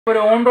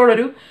ഒരു on road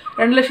ഒരു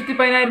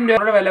 2,10,000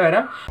 രൂപയുടെ വില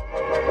വരാം.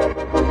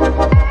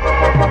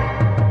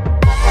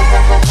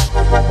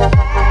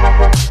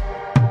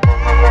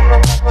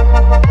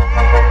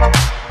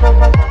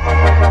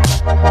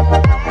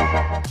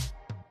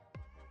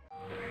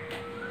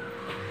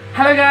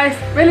 Hello guys,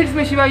 well it's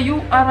me Shiva, you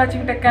are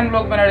watching Tech and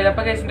Vlog Malayalam.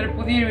 അപ്പോൾ guys എൻ്റെ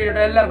പുതിയൊരു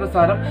വീഡിയോയുടെ എല്ലാവർക്കും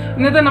സ്വാഗതം.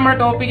 ഇന്നത്തെ നമ്മുടെ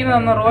ടോപ്പിക്കിൽ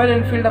നിന്ന് റോയൽ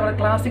എൻഫീൽഡ് അവരുടെ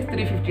ക്ലാസിക്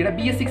 350യുടെ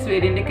bs6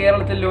 വേരിയന്റ്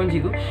കേരളത്തിൽ ലോഞ്ച്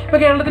ചെയ്തു. ഇപ്പോൾ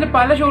കേരളത്തിൽ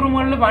പല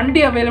ഷോറൂമുകളിൽ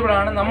വണ്ടി അവൈലബിൾ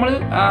ആണ്. നമ്മൾ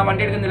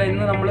വണ്ടി എടുക്കുന്നില്ല.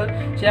 ഇന്ന് നമ്മൾ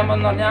ചെയ്യാൻ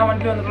പോകുന്ന പറഞ്ഞാൽ ആ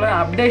വണ്ടി വന്നിട്ടുള്ള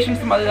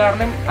അപ്ഡേഷൻസും അത്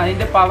കാരണം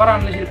അതിൻ്റെ പവർ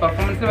ആണെങ്കിലും ശരി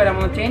പെർഫോമൻസിൽ വരാൻ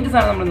പോകുന്ന ചേഞ്ചസ്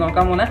ആണ് നമ്മൾ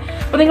നോക്കാൻ പോകുന്നത്.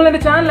 അപ്പോൾ നിങ്ങൾ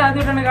എൻ്റെ ചാനൽ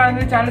ആദ്യമായിട്ടാണ്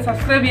കാണുന്നത്, ചാനൽ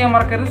സബ്സ്ക്രൈബ് ചെയ്യാൻ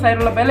മറക്കരുത്.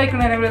 സൈഡിലുള്ള ബെൽ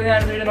ഐക്കൺ എനേബിൾ ചെയ്ത്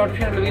ഞാൻ വീഡിയോ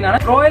നോട്ടിഫിക്കേഷൻ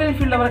ലഭിക്കുന്നതാണ്. റോയൽ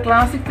എൻഫീൽഡ് അവരുടെ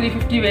ക്ലാസിക്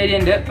 350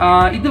 വേരിയന്റ്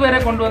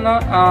ഇതുവരെ കൊണ്ടുവന്ന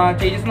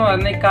ചേഞ്ചസ് എന്ന്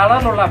പറയുന്നത്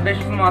കളറിലുള്ള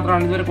അപ്ഡേഷൻസ്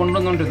മാത്രമാണ് ഇതുവരെ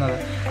കൊണ്ടുവന്നുകൊണ്ടിരുന്നത്.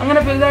 അങ്ങനെ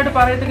വലുതായിട്ട്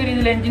പറയത്തക്ക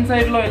രീതിയിൽ എഞ്ചിൻ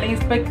സൈഡിലോ അല്ലെങ്കിൽ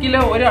സ്പെക്കിലോ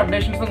ഒരു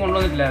അപ്ഡേഷൻസും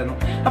കൊണ്ടുവന്നിട്ടില്ലായിരുന്നു.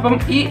 അപ്പം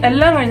ഈ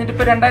എല്ലാം കഴിഞ്ഞിട്ട്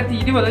ഇപ്പോൾ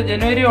 2020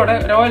 ജനുവരിയോടെ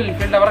റോയൽ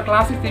എൻഫീൽഡ് അവരുടെ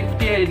ക്ലാസിക്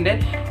 350ന്റെ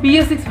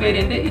bs6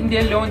 വേരിയന്റ്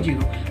ഇന്ത്യയിൽ ലോഞ്ച്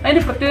ചെയ്തു.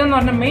 അതിന്റെ പ്രത്യേകത എന്ന്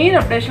പറഞ്ഞാൽ മെയിൻ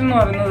അപ്ഡേഷൻ എന്ന്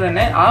പറയുന്നത്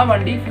തന്നെ ആ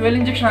വണ്ടി ഫ്യൂവൽ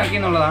ഇഞ്ചക്ഷൻ ആക്കി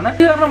എന്നുള്ളതാണ്.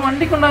 ഇത് കാരണം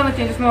വണ്ടിക്കുണ്ടാകുന്ന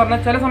ചേഞ്ചസ് എന്ന്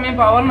പറഞ്ഞാൽ ചില സമയം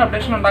പവറിന്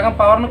അപ്ഡേഷൻ ഉണ്ടാകാം,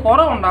 പവറിന്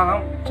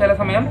കുറവുണ്ടാകാം ചില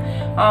സമയം.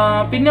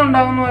 പിന്നെ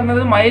ഉണ്ടാകുമെന്ന്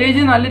പറയുന്നത്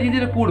മൈലേജ് നല്ല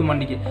രീതിയിൽ കൂടും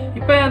വണ്ടിക്ക്.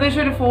 ഇപ്പോൾ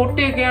ഏകദേശം ഒരു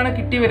 40 ഒക്കെയാണ്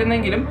കിട്ടി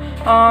വരുന്നെങ്കിലും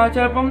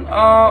ചിലപ്പം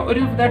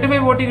ഒരു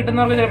 35-40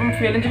 കിട്ടുന്നവർക്ക് ചിലപ്പം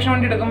ഫ്യൂവൽ ഇഞ്ചക്ഷൻ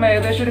വണ്ടി എടുക്കുമ്പോൾ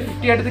ഏകദേശം ഒരു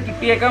 50 അടുത്ത്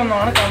കിട്ടിയേക്കാം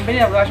എന്നാണ് കമ്പനി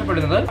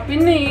അവകാശപ്പെടുന്നത്.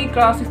 പിന്നെ ഈ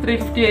ക്ലാസിക്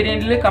 350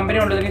 വേരിയന്റിൽ കമ്പനി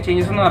കൊണ്ടുവരുന്ന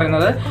ചേഞ്ചസ് എന്ന്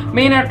പറയുന്നത്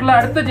മെയിൻ ആയിട്ടുള്ള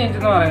അടുത്ത ചേഞ്ച്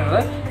എന്ന്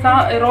പറയുന്നത്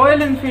റോയൽ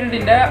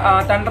എൻഫീൽഡിന്റെ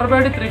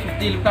തണ്ടർബേർഡ്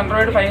 350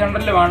 തണ്ടർബേർഡ്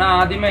 500-ലുമാണ്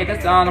ആദ്യമായിട്ട്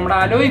നമ്മുടെ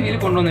അലോയ് വീൽ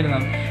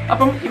കൊണ്ടുവന്നിരുന്നത്.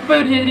 അപ്പം ഇപ്പോൾ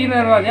ഇവർ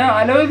ചെയ്തിരിക്കുന്നതെന്ന് പറഞ്ഞാൽ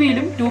അലോയ്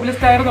വീലും ട്യൂബ്ലെസ്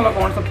ടയർ എന്നുള്ള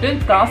കോൺസെപ്റ്റ്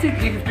ക്ലാസിക്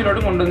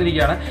 350-ലോട്ട്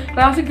കൊണ്ടുവന്നിരിക്കുകയാണ്.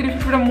 ക്ലാസിക്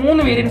 350യുടെ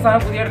 3 വേരിയൻസ് ആണ്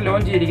പുതിയതായിട്ട്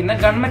ലോഞ്ച് ചെയ്തിരിക്കുന്നത്.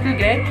 Gunmetal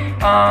grey,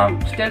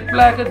 stealth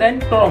black, then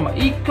Chrome.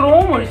 ഈ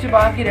ക്രോം ഒഴിച്ച്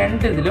ബാക്കി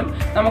 2 ഇതിലും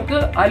നമുക്ക്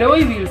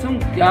അലോയ് വീൽസും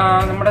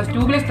നമ്മുടെ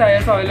ട്യൂബ്ലെസ്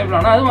ടയേഴ്സും അവൈലബിൾ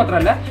ആണ്.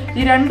 അതുമാത്രമല്ല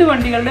ഈ 2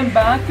 വണ്ടികളുടെയും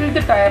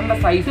ബാക്കിലത്തെ ടയറിന്റെ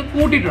സൈസ്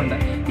കൂട്ടിയിട്ടുണ്ട്.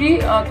 ഈ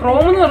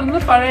ക്രോം എന്ന്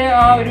പറയുന്നത് പഴയ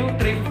ആ ഒരു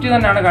 350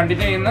 തന്നെയാണ്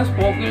കണ്ടിന്യൂ ചെയ്യുന്നത്.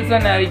 സ്പോക്ക് വീൽസ്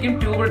തന്നെ ആയിരിക്കും,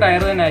 ട്യൂബ്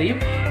ടയർ തന്നെ ആയിരിക്കും.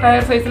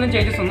 ടയർ സൈസിലും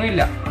ചേഞ്ചസ് ഒന്നും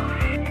ഇല്ല.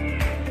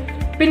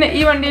 പിന്നെ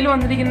ഈ വണ്ടിയിൽ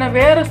വന്നിരിക്കുന്ന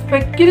വേറെ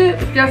സ്പെക്കിൽ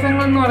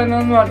വ്യത്യാസങ്ങൾ എന്ന്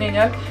പറയുന്നതെന്ന് പറഞ്ഞു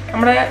കഴിഞ്ഞാൽ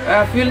നമ്മുടെ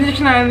ഫ്യൂൽ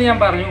ഇഞ്ചക്ഷൻ ആയെന്ന് ഞാൻ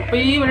പറഞ്ഞു. അപ്പോൾ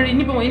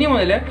ഇനി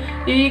മുതൽ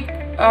ഈ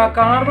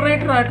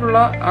കാർബറേറ്റർ ആയിട്ടുള്ള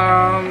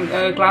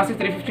ക്ലാസിക്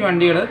 350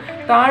 വണ്ടികൾ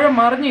താഴെ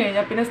മറിഞ്ഞു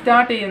കഴിഞ്ഞാൽ പിന്നെ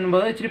സ്റ്റാർട്ട്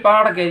ചെയ്യുമ്പോൾ ഇച്ചിരി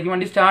പാടൊക്കെ ആയിരിക്കും.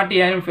 വണ്ടി സ്റ്റാർട്ട്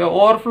ചെയ്യാനും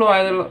ഓവർഫ്ലോ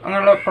ആയതുള്ള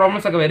അങ്ങനെയുള്ള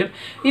പ്രോബ്ലംസ് ഒക്കെ വരും.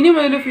 ഇനി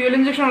മുതൽ ഫ്യൂൽ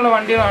ഇഞ്ചക്ഷൻ ഉള്ള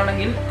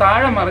വണ്ടികളാണെങ്കിൽ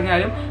താഴെ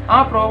മറിഞ്ഞാലും ആ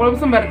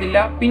പ്രോബ്ലംസും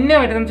വരത്തില്ല. പിന്നെ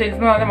വരുന്ന ചേഞ്ചസ്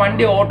എന്ന് പറഞ്ഞാൽ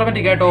വണ്ടി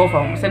ഓട്ടോമാറ്റിക്കായിട്ട് ഓഫ്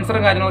ആവും.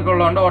 സെൻസറും കാര്യങ്ങളൊക്കെ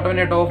ഉള്ളതുകൊണ്ട്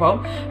ഓട്ടോമാറ്റിക്കായിട്ട് ഓഫ്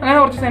ആവും. അങ്ങനെ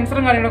കുറച്ച്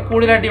സെൻസറും കാര്യങ്ങളൊക്കെ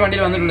കൂടുതലായിട്ട് ഈ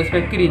വണ്ടിയിൽ വന്നിട്ടുണ്ട്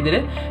സ്പെക്ക് രീതിയിൽ.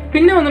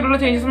 പിന്നെ വന്നിട്ടുള്ള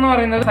ചേഞ്ചസ് എന്ന്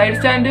പറയുന്നത് സൈഡ്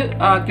സ്റ്റാൻഡ്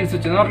കിൽ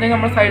സ്വിച്ച് എന്ന് പറഞ്ഞാൽ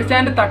നമ്മൾ സൈഡ്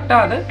സ്റ്റാൻഡ്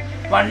തട്ടാതെ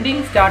വണ്ടി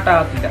സ്റ്റാർട്ട്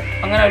ആകത്തില്ല.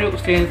 അങ്ങനെ ഒരു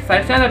സൈഡ്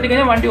സ്റ്റാൻഡ്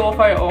തട്ടിക്കഴിഞ്ഞാൽ വണ്ടി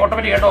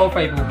ഓട്ടോമാറ്റിക്കായിട്ട് ഓഫ്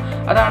ആയി പോകും.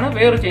 അതാണ്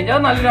വേറൊരു ചേഞ്ച്.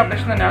 അത് നല്ലൊരു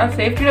അപ്ഡേഷൻ തന്നെയാണ്.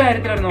 സേഫ്റ്റിയുടെ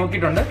കാര്യത്തിൽ അവർ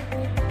നോക്കിയിട്ടുണ്ട്.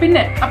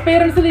 പിന്നെ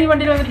അപ്പിയറൻസിൽ ഈ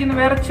വണ്ടിയിൽ വന്നിരിക്കുന്ന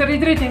വേറെ ചെറിയ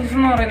ചെറിയ ചേഞ്ചസ്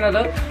എന്ന്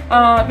പറയുന്നത്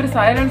ഇവർ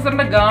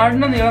സൈലൻസറിന്റെ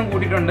ഗാർഡിന് നീളം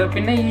കൂട്ടിയിട്ടുണ്ട്.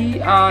 പിന്നെ ഈ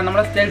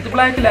നമ്മുടെ സ്റ്റെൽത്ത്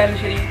ബ്ലാക്കിലായാലും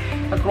ശരി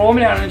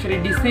ക്രോമിലാണെങ്കിലും ശരി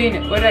ഡിസൈൻ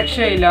ഒരു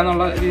രക്ഷയില്ല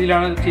എന്നുള്ള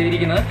രീതിയിലാണ്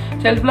ചെയ്തിരിക്കുന്നത്.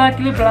 സ്റ്റെൽത്ത്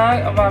ബ്ലാക്കിൽ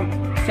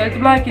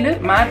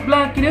മാറ്റ്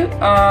ബ്ലാക്കിൽ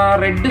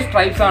റെഡ്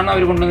സ്ട്രൈപ്സ് ആണ്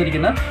അവർ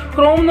കൊണ്ടുവന്നിരിക്കുന്നത്.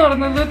 ക്രോം എന്ന്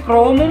പറയുന്നത്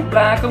ക്രോമും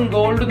ബ്ലാക്കും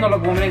ഗോൾഡും എന്നുള്ള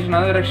കോമ്പിനേഷൻ,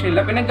 അത് രക്ഷയില്ല.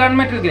 പിന്നെ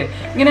ഗൺമെറ്റൽ ഗ്രേ,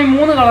 ഇങ്ങനെ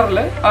 3 കളറിൽ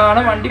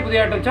ആണ് വണ്ടി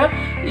പുതിയതായിട്ട് വെച്ചാൽ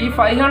ഈ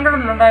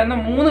 500-ലുണ്ടായിരുന്ന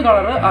 3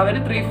 കളർ അവർ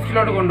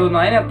 350-ലോട്ട് കൊണ്ടുവന്നു.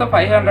 അതിനകത്ത്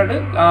 500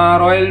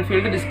 റോയൽ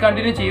എൻഫീൽഡ്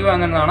ഡിസ്കണ്ടിന്യൂ ചെയ്യുക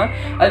എന്നതാണ്.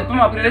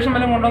 അതിപ്പം അപ്ഗ്രേഡേഷൻ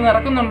വല്ലതും കൊണ്ടുവന്ന്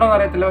ഇറക്കുന്നുണ്ടോ എന്ന്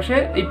അറിയത്തില്ല. പക്ഷേ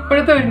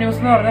ഇപ്പോഴത്തെ ഒരു ന്യൂസ്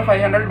എന്ന് പറഞ്ഞാൽ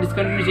 500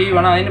 ഡിസ്കണ്ടിന്യൂ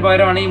ചെയ്യുവാണ്. അതിന്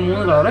പകരമാണ് ഈ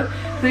 3 കളർ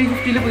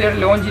 350-ൽ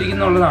പുതിയതായിട്ട് ലോഞ്ച്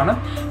ചെയ്തിരിക്കുന്നുള്ളതാണ്.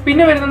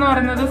 പിന്നെ വരുന്നതെന്ന്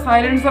പറയുന്നത്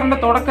സൈലൻസറിന്റെ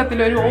തുടക്കത്തിൽ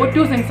ഒരു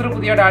O2 സെൻസർ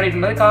പുതിയതായിട്ട്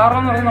ആടിയിട്ടുണ്ട്. കാരണം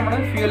എന്ന് പറയുന്നത് നമ്മുടെ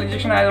ഫ്യൂൽ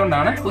ഇഞ്ചക്ഷൻ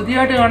ആയതുകൊണ്ടാണ്.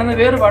 പുതിയതായിട്ട് കാണുന്ന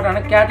വേറെ പാട്ടാണ്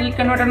കാറ്റലിക്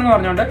കൺവേർട്ടർ എന്ന്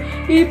പറഞ്ഞുകൊണ്ട്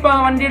ഈ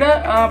വണ്ടിയുടെ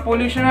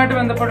പൊല്യൂഷനുമായിട്ട്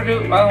ബന്ധപ്പെട്ടൊരു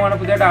ഭാഗമാണ്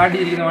പുതിയതായിട്ട് ആഡ്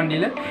ചെയ്തിരിക്കുന്ന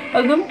വണ്ടിയിൽ.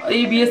 അതും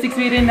ഈ bs6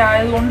 വേരിയന്റ്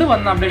ആയതുകൊണ്ട്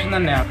വന്ന അപ്ഡേഷൻ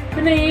തന്നെയാണ്.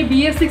 പിന്നെ ഈ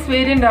bs6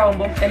 വേരിയന്റ്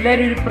ആകുമ്പോൾ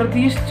എല്ലാവരും ഒരു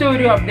പ്രതീക്ഷിച്ച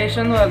ഒരു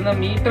അപ്ഡേഷൻ എന്ന് പറയുന്നത്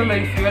മീറ്ററിൽ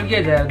ഒരു ഫ്യൂൽ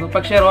ഗേജ് ആയിരുന്നു.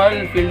 പക്ഷേ റോയൽ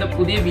എൻഫീൽഡ്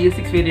പുതിയ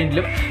bs6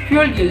 വേരിയന്റിലും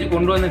ഫ്യൂൽ ഗേജ്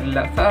കൊണ്ടുവന്നിട്ടില്ല.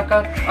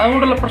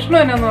 അതുകൊണ്ടുള്ള പ്രശ്നം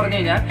എന്നാന്ന് പറഞ്ഞു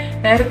കഴിഞ്ഞാൽ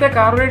നേരത്തെ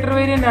കാർബറേറ്റർ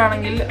വേരിയന്റ്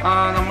ആണെങ്കിൽ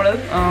നമ്മൾ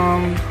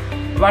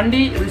വണ്ടി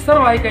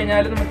റിസർവ് ആയി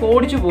കഴിഞ്ഞാൽ നമുക്ക്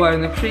ഓടിച്ചു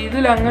പോകുമായിരുന്നു. പക്ഷേ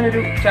ഇതിൽ അങ്ങനെ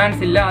ഒരു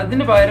ചാൻസ് ഇല്ല.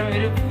 അതിന് പകരം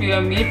ഒരു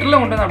മീറ്ററിൽ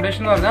കൊണ്ടുവന്ന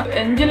അപ്ഡേഷൻ എന്ന് പറഞ്ഞാൽ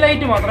എഞ്ചിൻ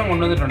ലൈറ്റ് മാത്രം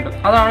കൊണ്ടുവന്നിട്ടുണ്ട്.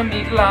 അതാണ്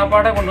മീറ്ററിൽ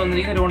ആപ്പാടെ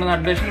കൊണ്ടുവന്ന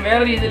അപ്ഡേഷൻ.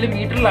 വേറെ രീതിയിൽ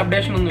മീറ്ററിൽ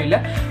അപ്ഡേഷൻ ഒന്നുമില്ല.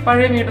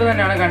 പഴയ മീറ്റർ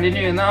തന്നെയാണ്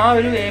കണ്ടിന്യൂ ചെയ്യുന്നത്. ആ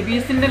ഒരു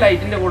ABSന്റെ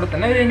ലൈറ്റിന്റെ കൂടെ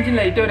തന്നെ ഒരു എഞ്ചിൻ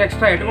ലൈറ്റ് ഒരു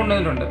എക്സ്ട്രാ ആയിട്ട്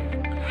കൊണ്ടുവന്നിട്ടുണ്ട്.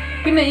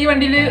 പിന്നെ ഈ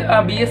വണ്ടിയിൽ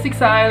bs6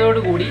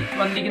 ആയതോടുകൂടി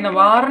വന്നിരിക്കുന്ന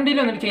വാറണ്ടിയിൽ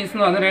വന്നിട്ട് ചേഞ്ചസ്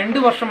എന്ന് പറയുന്നത്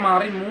 2 വർഷം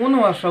മാറി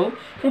 3 വർഷവും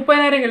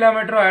 30,000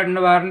 കിലോമീറ്ററും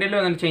ആയിട്ടുണ്ട് വാറണ്ടിയിൽ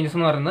വന്നിട്ട് ചേഞ്ചസ്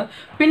എന്ന് പറയുന്നത്.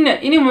 പിന്നെ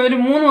ഇനി മുതൽ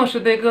 3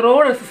 വർഷത്തേക്ക്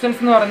റോഡ് അസിസ്റ്റൻസ്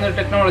എന്ന് പറയുന്ന ഒരു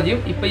ടെക്നോളജിയും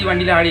ഇപ്പോൾ ഈ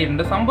വണ്ടിയിൽ ആഡ്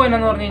ചെയ്തിട്ടുണ്ട്. സംഭവം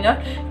എന്നാന്ന് പറഞ്ഞു കഴിഞ്ഞാൽ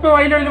ഇപ്പോൾ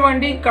വഴിയിലുള്ള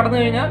വണ്ടി കടന്നു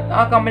കഴിഞ്ഞാൽ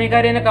ആ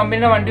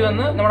കമ്പനിയുടെ വണ്ടി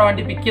വന്ന് നമ്മുടെ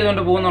വണ്ടി പിക്ക്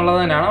ചെയ്തുകൊണ്ട് പോകുന്നുള്ളത്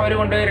തന്നെയാണ്. അവർ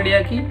കൊണ്ടുപോയി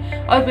റെഡിയാക്കി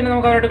അത് പിന്നെ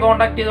നമുക്ക് അവരോട്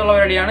കോൺടാക്ട് ചെയ്തുള്ള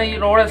പരിപാടിയാണ് ഈ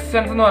റോഡ്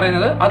അസിസ്റ്റൻസ് എന്ന്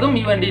പറയുന്നത്. അതും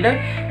ഈ വണ്ടിയിൽ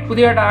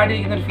പുതിയതായിട്ട് ആഡ്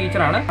ചെയ്തിരിക്കുന്ന ഒരു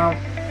ഫീച്ചറാണ്.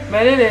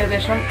 വിലയിൽ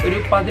ഏകദേശം ഒരു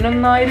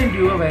 11,000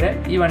 രൂപ വരെ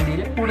ഈ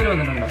വണ്ടിയിൽ കൂടുതൽ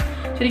വന്നിട്ടുണ്ട്.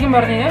 ശരിക്കും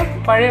പറഞ്ഞു കഴിഞ്ഞാൽ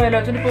പഴയ വില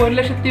വെച്ചിട്ട് ഇപ്പോൾ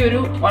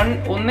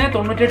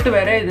 1,98,000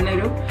 വരെ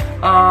ഇതിനൊരു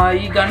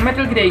ഈ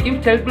ഗൺമെറ്റൽ ഗ്രേക്കും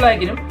സെൽഫ്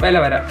ബ്ലാക്കിനും വില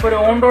വരാം. ഇപ്പോൾ ഒരു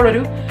ഓൺ റോഡ്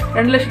ഒരു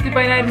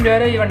 2,10,000 രൂപ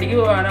വരെ ഈ വണ്ടിക്ക്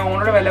ഓൺ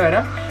റോഡ് വില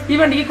വരാം. ഈ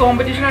വണ്ടിക്ക്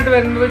കോമ്പറ്റീഷനായിട്ട്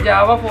വരുന്നത്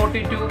ജാവ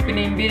 42,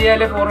 പിന്നെ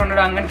ഇമ്പീരിയൽ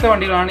 400 അങ്ങനത്തെ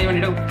വണ്ടികളാണ് ഈ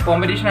വണ്ടിയുടെ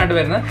കോമ്പറ്റീഷനായിട്ട്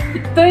വരുന്നത്.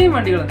 ഇത്രയും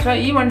വണ്ടികൾ പക്ഷേ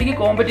ഈ വണ്ടിക്ക്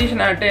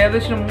കോമ്പറ്റീഷനായിട്ട്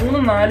ഏകദേശം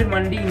 3-4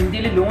 വണ്ടി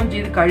ഇന്ത്യയിൽ ലോഞ്ച്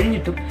ചെയ്ത്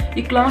കഴിഞ്ഞിട്ടും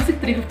ഈ ക്ലാസിക്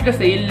 350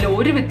 സെയിലിൽ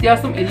ഒരു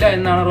വ്യത്യാസം ഇല്ല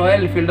എന്നാണ്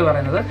റോയൽ എൻഫീൽഡ്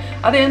പറയുന്നത്.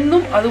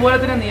 അതെന്നും അതുപോലെ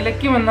തന്നെ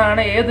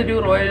നിലയ്ക്കുമെന്നാണ് ഏതൊരു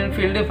റോയൽ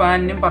എൻഫീൽഡ്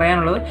ഫാനിനും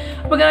പറയാനുള്ളത്.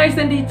 അപ്പോൾ ഗൈസ്,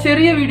 എൻ്റെ ഈ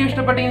ചെറിയ വീഡിയോ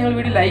ഇഷ്ടപ്പെട്ടെങ്കിൽ നിങ്ങൾ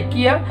വീഡിയോ ലൈക്ക്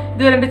ചെയ്യുക.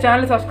 ഇതുവരെ എൻ്റെ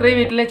ചാനൽ സബ്സ്ക്രൈബ്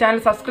ചെയ്തിട്ടില്ല, ചാനൽ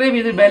സബ്സ്ക്രൈബ്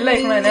ചെയ്ത് ബെൽ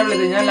ഐക്കൺ എനേബിൾ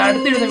ചെയ്ത് ഞാൻ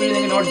അടുത്തിടുന്ന വീഡിയോ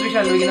നിങ്ങൾക്ക്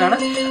നോട്ടിഫിക്കേഷൻ ലഭിക്കുന്നതാണ്.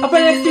 അപ്പോൾ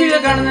നെക്സ്റ്റ് വീഡിയോ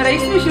കാണുന്ന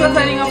rice മിഷി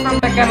signing off from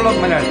tech and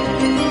vlog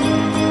Malayalam.